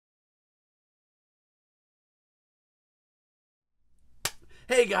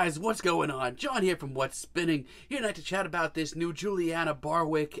Hey guys, what's going on? John here from What's Spinning, here tonight to chat about this new Julianna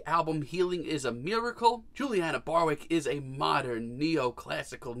Barwick album, Healing is a Miracle. Julianna Barwick is a modern,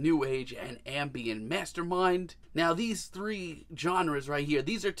 neoclassical, new age, and ambient mastermind. Now these three genres right here,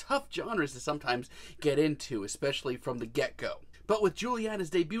 these are tough genres to sometimes get into, especially from the get-go. But with Julianna's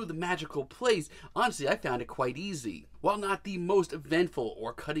debut, The Magical Place, honestly, I found it quite easy. While not the most eventful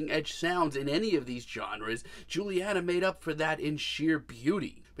or cutting-edge sounds in any of these genres, Julianna made up for that in sheer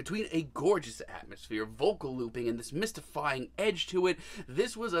beauty. Between a gorgeous atmosphere, vocal looping, and this mystifying edge to it,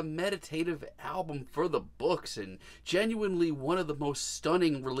 this was a meditative album for the books, and genuinely one of the most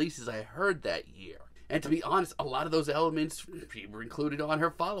stunning releases I heard that year. And to be honest, a lot of those elements were included on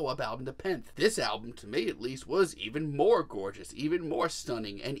her follow-up album, The Penth. This album, to me at least, was even more gorgeous, even more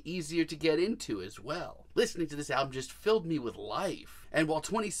stunning, and easier to get into as well. Listening to this album just filled me with life. And while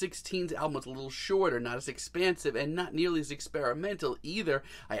 2016's album was a little shorter, not as expansive, and not nearly as experimental either,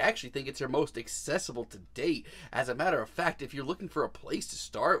 I actually think it's her most accessible to date. As a matter of fact, if you're looking for a place to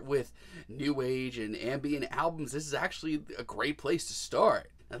start with new age and ambient albums, this is actually a great place to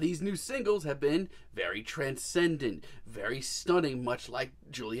start. Now, these new singles have been very transcendent, very stunning, much like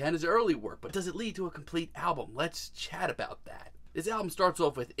Julianna's early work. But does it lead to a complete album? Let's chat about that. This album starts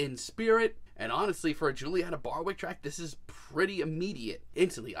off with Inspirit, and honestly, for a Julianna Barwick track, this is pretty immediate.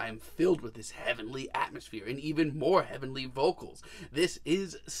 Instantly, I am filled with this heavenly atmosphere and even more heavenly vocals. This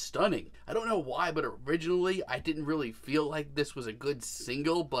is stunning. I don't know why, but originally, I didn't really feel like this was a good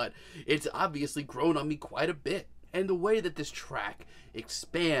single, but it's obviously grown on me quite a bit. And the way that this track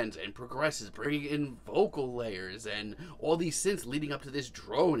expands and progresses, bringing in vocal layers and all these synths leading up to this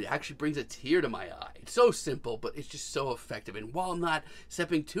drone, it actually brings a tear to my eye. It's so simple, but it's just so effective. And while not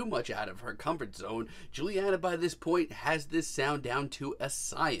stepping too much out of her comfort zone, Julianna by this point has this sound down to a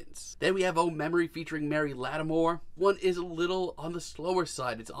science. Then we have Oh Memory featuring Mary Lattimore. One is a little on the slower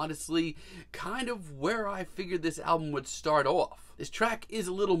side. It's honestly kind of where I figured this album would start off. This track is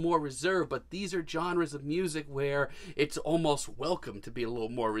a little more reserved, but these are genres of music where it's almost welcome to be a little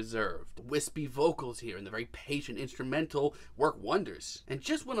more reserved. The wispy vocals here and the very patient instrumental work wonders. And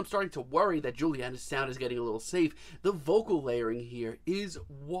just when I'm starting to worry that Julianna's sound is getting a little safe, the vocal layering here is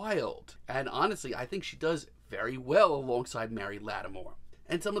wild. And honestly, I think she does very well alongside Mary Lattimore.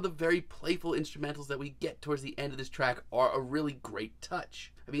 And some of the very playful instrumentals that we get towards the end of this track are a really great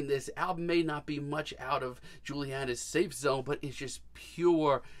touch. I mean, this album may not be much out of Julianna's safe zone, but it's just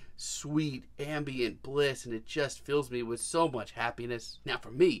pure, sweet, ambient bliss, and it just fills me with so much happiness. Now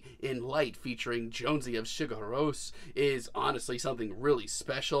for me, In Light featuring Jonesy of Sugar Rose is honestly something really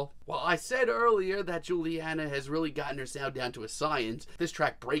special. While I said earlier that Julianna has really gotten her sound down to a science, this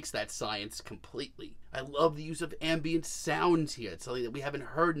track breaks that science completely. I love the use of ambient sounds here. It's something that we haven't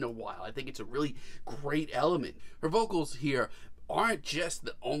heard in a while. I think it's a really great element. Her vocals here aren't just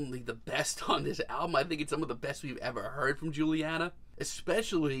the best on this album. I think it's some of the best we've ever heard from Julianna.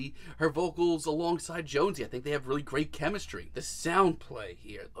 Especially her vocals alongside Jonesy. I think they have really great chemistry. The sound play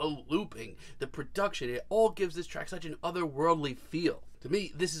here, the looping, the production, it all gives this track such an otherworldly feel. To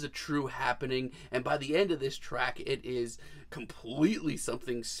me, this is a true happening, and by the end of this track, it is completely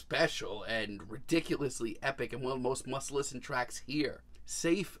something special and ridiculously epic and one of the most must-listen tracks here.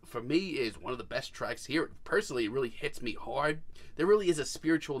 Safe, for me, is one of the best tracks here. Personally, it really hits me hard. There really is a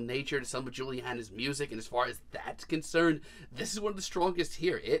spiritual nature to some of Julianna's music, and as far as that's concerned, this is one of the strongest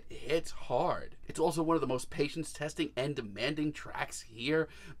here. It hits hard. It's also one of the most patience-testing and demanding tracks here,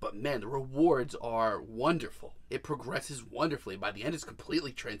 but man, the rewards are wonderful. It progresses wonderfully. By the end, it's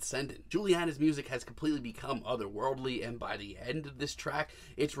completely transcendent. Julianna's music has completely become otherworldly, and by the end of this track,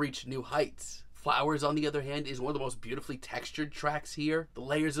 it's reached new heights. Flowers, on the other hand, is one of the most beautifully textured tracks here. The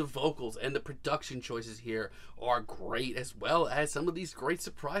layers of vocals and the production choices here are great, as well as some of these great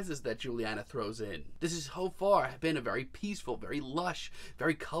surprises that Julianna throws in. This has so far been a very peaceful, very lush,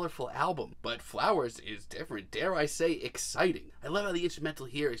 very colorful album, but Flowers is different, dare I say exciting. I love how the instrumental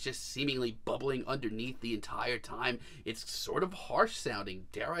here is just seemingly bubbling underneath the entire time. It's sort of harsh sounding,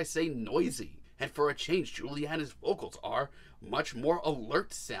 dare I say noisy. And for a change, Julianna's vocals are much more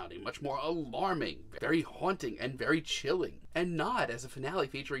alert sounding, much more alarming, very haunting, and very chilling. And Nod, as a finale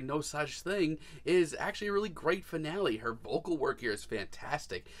featuring No Such Thing, is actually a really great finale. Her vocal work here is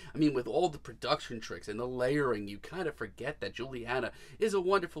fantastic. I mean, with all the production tricks and the layering, you kind of forget that Julianna is a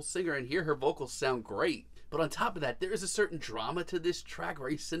wonderful singer, and here her vocals sound great. But on top of that, there is a certain drama to this track,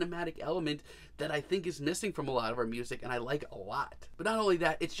 very cinematic element that I think is missing from a lot of our music, and I like a lot. But not only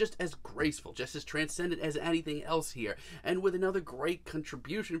that, it's just as graceful, just as transcendent as anything else here. And with another great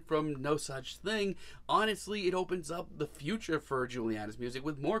contribution from No Such Thing, honestly, it opens up the future for Julianna's music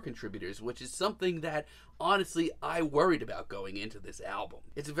with more contributors, which is something that, honestly, I worried about going into this album.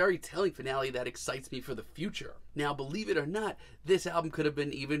 It's a very telling finale that excites me for the future. Now, believe it or not, this album could have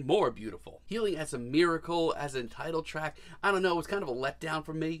been even more beautiful. Healing as a Miracle, as a title track, I don't know, it was kind of a letdown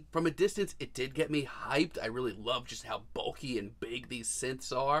for me. From a distance, it did get me hyped. I really love just how bulky and big these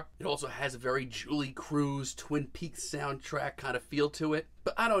synths are. It also has a very Julie Cruz, Twin Peaks soundtrack kind of feel to it.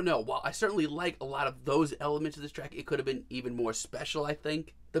 But I don't know, while I certainly like a lot of those elements of this track, it could have been even more special, I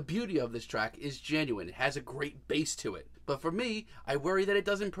think. The beauty of this track is genuine. It has a great bass to it. But for me, I worry that it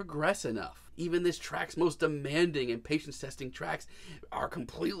doesn't progress enough. Even this track's most demanding and patience-testing tracks are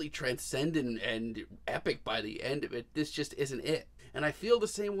completely transcendent and epic by the end of it. This just isn't it. And I feel the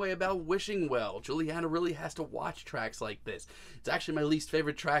same way about Wishing Well. Julianna really has to watch tracks like this. It's actually my least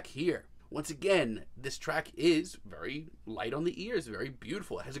favorite track here. Once again, this track is very light on the ears, very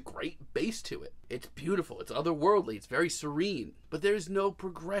beautiful. It has a great bass to it. It's beautiful, it's otherworldly, it's very serene. But there's no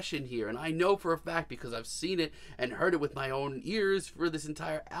progression here, and I know for a fact because I've seen it and heard it with my own ears for this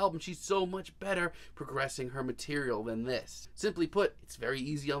entire album, she's so much better progressing her material than this. Simply put, it's very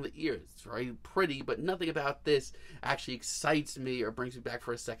easy on the ears, it's very pretty, but nothing about this actually excites me or brings me back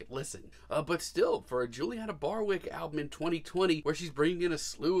for a second listen. But still, for a Julianna Barwick album in 2020, where she's bringing in a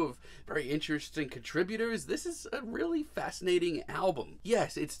slew of very interesting contributors, this is a really fascinating album.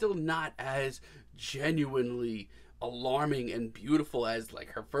 Yes, it's still not as genuinely alarming and beautiful as like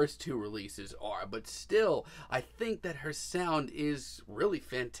her first two releases are, but still I think that her sound is really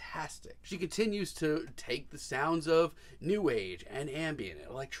fantastic. She continues to take the sounds of new age and ambient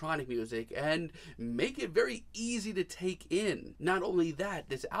and electronic music and make it very easy to take in. Not only that,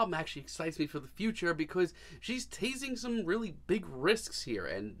 this album actually excites me for the future because she's taking some really big risks here,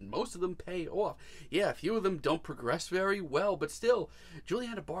 and most of them pay off. Yeah, a few of them don't progress very well, but still,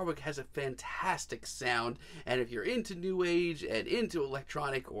 Julianna Barwick has a fantastic sound, and if you're into new age and into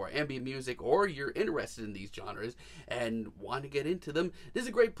electronic or ambient music, or you're interested in these genres and want to get into them, this is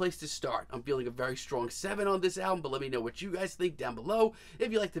a great place to start. I'm feeling a very strong 7 on this album, but let me know what you guys think down below.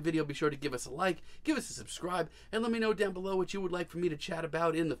 If you like the video, be sure to give us a like, give us a subscribe, and let me know down below what you would like for me to chat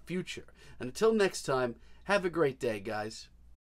about in the future. And until next time, have a great day, guys.